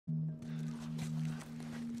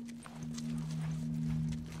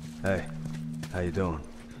Hey, how you doing?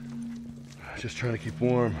 Just trying to keep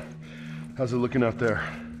warm. How's it looking out there?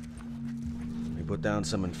 We put down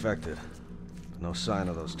some infected. No sign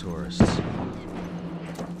of those tourists.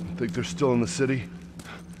 Think they're still in the city?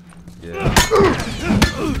 Yeah.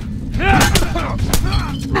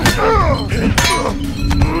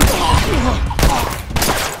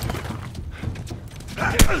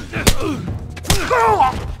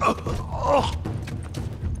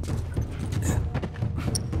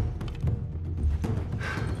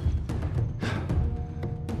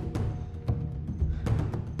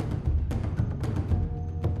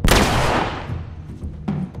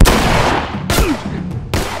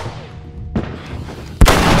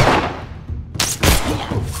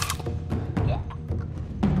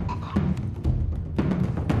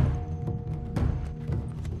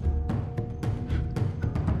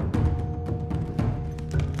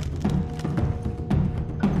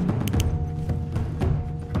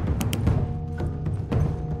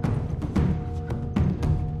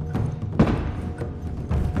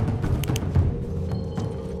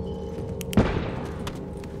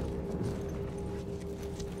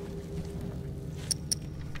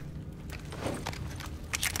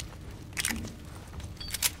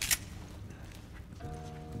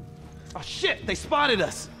 Oh shit, they spotted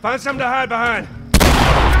us! Find something to hide behind.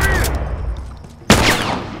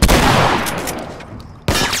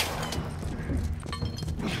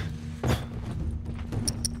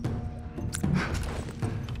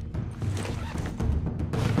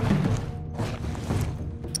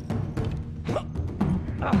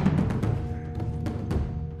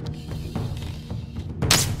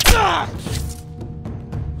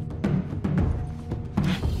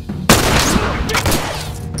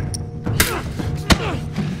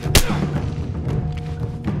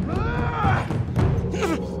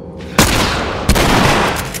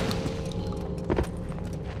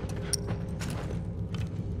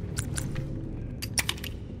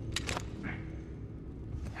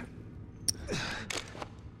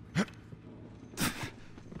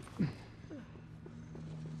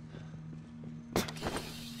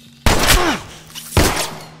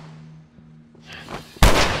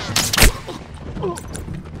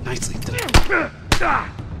 Nicely done.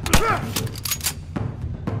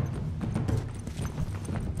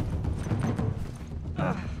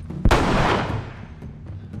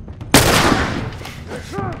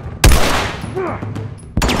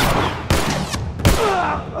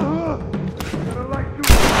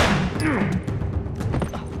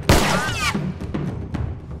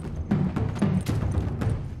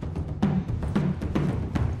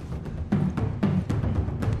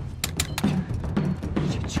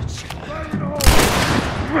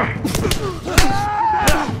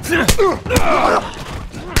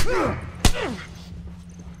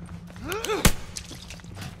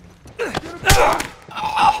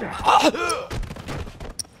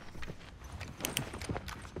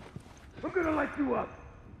 I'm gonna light you up.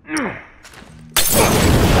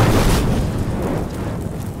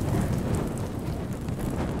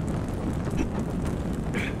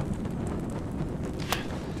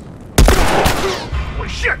 Oh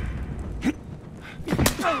shit!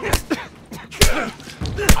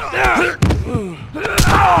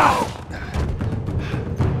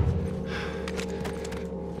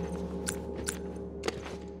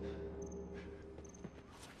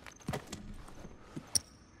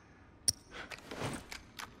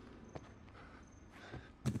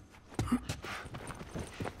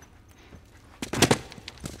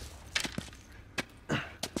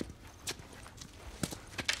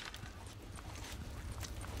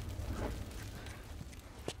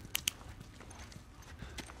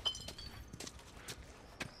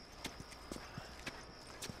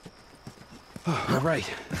 All right,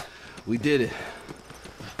 we did it.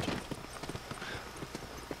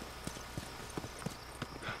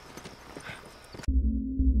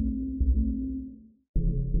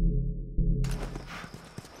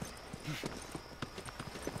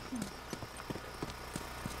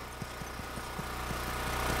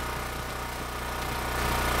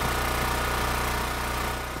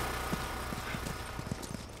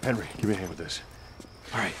 Henry, give me a hand with this.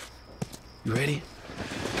 All right, you ready?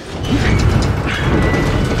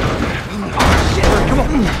 Come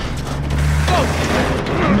on.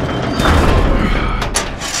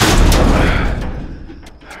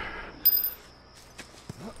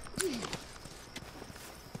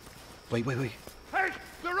 Wait. Hey,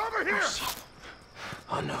 they're over here.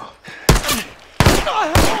 Oh no.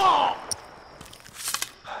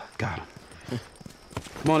 Got him.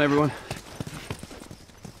 Come on, everyone.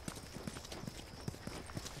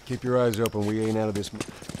 Keep your eyes open. We ain't out of this.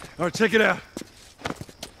 All right, check it out.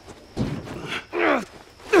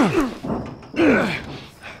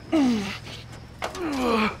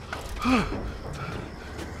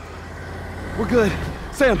 We're good.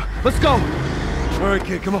 Sam, let's go. All right,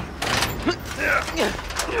 kid, come on.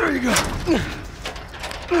 There you go.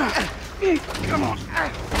 Come on.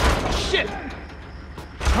 Shit!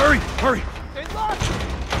 Hurry, hurry. They locked!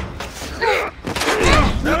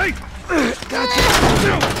 Ready? Gotcha.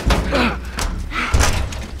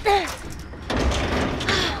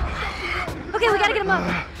 Okay, we gotta get him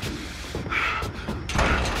up.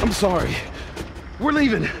 I'm sorry. We're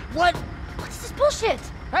leaving. What? What's this bullshit?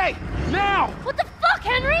 Hey, now! What the fuck,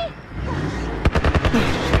 Henry?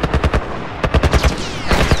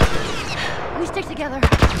 We stick together.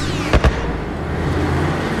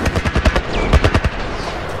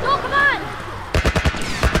 No, come on!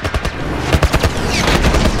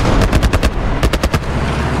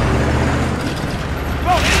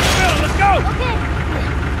 Go, in the middle, let's go! Okay.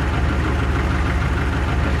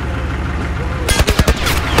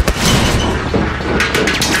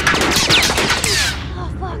 Oh,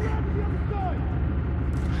 fuck.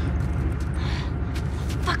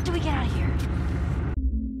 Fuck, do we get out of here?